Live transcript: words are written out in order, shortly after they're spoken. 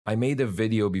I made a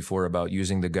video before about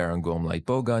using the Garangom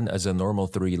Lightbowgun as a normal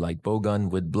 3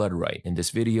 Lightbowgun with Bloodrite. In this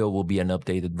video will be an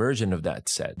updated version of that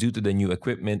set. Due to the new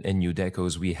equipment and new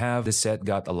decos we have, the set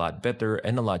got a lot better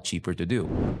and a lot cheaper to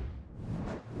do.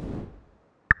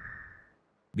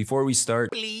 Before we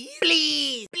start, please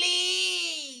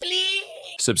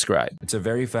subscribe. It's a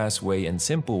very fast way and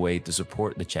simple way to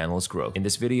support the channel's growth. In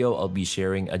this video, I'll be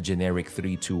sharing a generic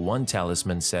 3-2-1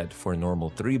 talisman set for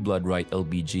normal 3 Bloodrite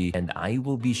LBG, and I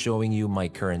will be showing you my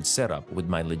current setup with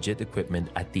my legit equipment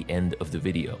at the end of the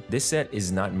video. This set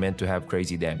is not meant to have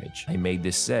crazy damage. I made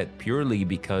this set purely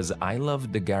because I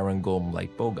love the Garangom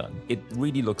Lightbowgun. It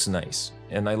really looks nice,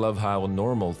 and I love how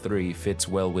normal 3 fits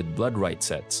well with Bloodrite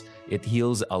sets. It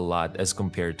heals a lot as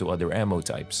compared to other ammo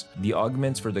types. The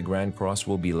augments for the Grand Cross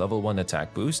will be level 1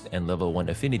 attack boost and level 1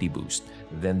 affinity boost.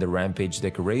 Then the Rampage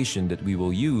decoration that we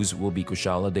will use will be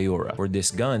Kushala Deora. For this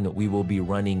gun, we will be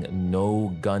running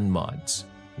no gun mods,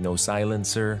 no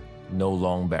silencer, no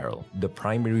long barrel. The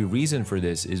primary reason for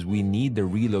this is we need the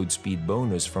reload speed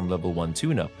bonus from level 1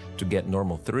 tune-up to get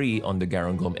normal 3 on the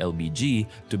Garangom LBG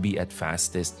to be at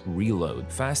fastest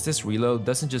reload. Fastest reload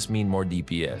doesn't just mean more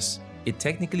DPS. It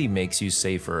technically makes you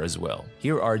safer as well.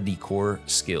 Here are the core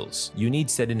skills. You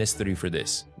need Steadiness 3 for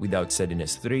this. Without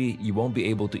Steadiness 3, you won't be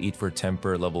able to eat for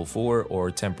Temper level 4 or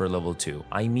Temper level 2.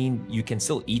 I mean, you can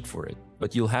still eat for it,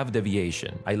 but you'll have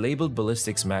deviation. I labeled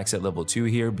Ballistics max at level 2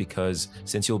 here because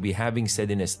since you'll be having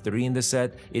Steadiness 3 in the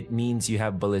set, it means you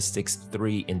have Ballistics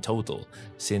 3 in total,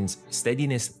 since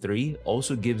Steadiness 3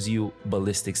 also gives you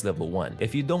Ballistics level 1.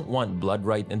 If you don't want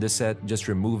Bloodrite in the set, just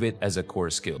remove it as a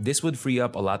core skill. This would free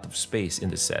up a lot of space in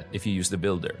the set if you use the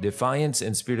builder. Defiance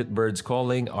and Spirit Bird's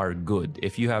Calling are good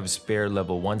if you have spare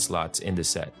level 1 slots in the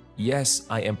set. Yes,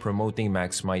 I am promoting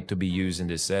Max Might to be used in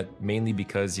this set, mainly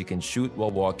because you can shoot while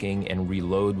walking and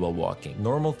reload while walking.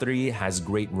 Normal 3 has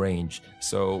great range,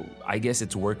 so I guess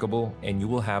it's workable and you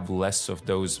will have less of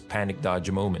those panic dodge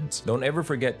moments. Don't ever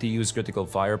forget to use critical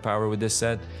firepower with this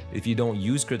set. If you don't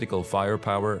use critical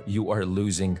firepower, you are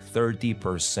losing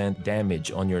 30%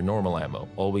 damage on your normal ammo.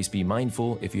 Always be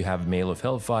mindful, if you have Mail of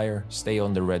Hellfire, stay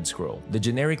on the red scroll. The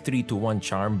generic 3-1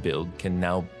 charm build can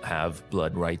now have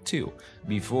Bloodrite too.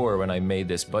 Before, when I made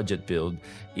this budget build,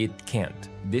 it can't.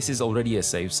 This is already a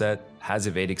safe set, has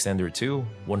Evade Extender 2,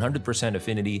 100%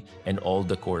 affinity, and all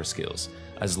the core skills.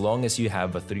 As long as you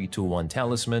have a 3-2-1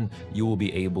 talisman, you will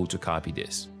be able to copy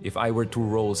this. If I were to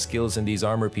roll skills in these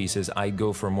armor pieces, I'd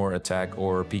go for more attack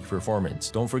or peak performance.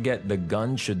 Don't forget, the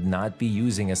gun should not be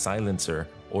using a silencer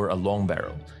or a long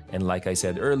barrel. And like I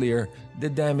said earlier, the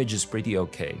damage is pretty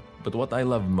okay. But what I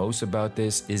love most about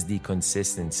this is the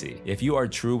consistency. If you are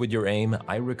true with your aim,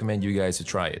 I recommend you guys to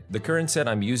try it. The current set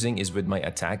I'm using is with my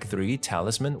Attack 3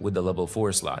 Talisman with the level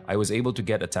 4 slot. I was able to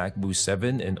get Attack Boost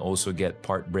 7 and also get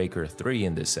Part Breaker 3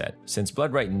 in this set. Since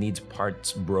Bloodrite needs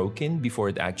parts broken before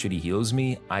it actually heals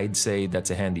me, I'd say that's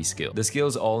a handy skill. The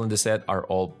skills all in the set are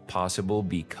all possible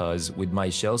because with my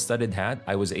Shell-studded hat,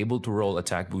 I was able to roll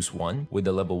Attack Boost 1 with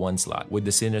the level 1 slot. With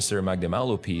the Sinister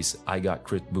Magdamalo piece, I got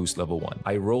Crit Boost level 1.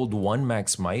 I rolled 1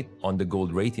 Max Might on the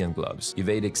Gold Raytheon gloves,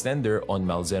 Evade Extender on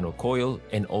Malzeno Coil,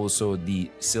 and also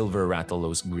the Silver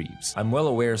Rathalos Greaves. I'm well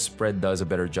aware Spread does a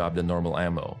better job than normal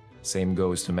ammo. Same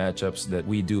goes to matchups that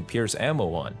we do Pierce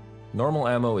ammo on. Normal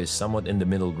ammo is somewhat in the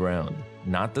middle ground.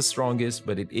 Not the strongest,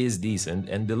 but it is decent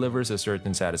and delivers a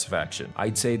certain satisfaction.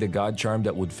 I'd say the God Charm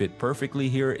that would fit perfectly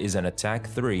here is an Attack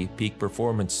 3, Peak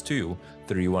Performance 2,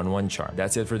 3-1-1 charm.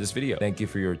 That's it for this video. Thank you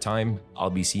for your time. I'll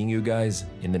be seeing you guys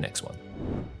in the next one.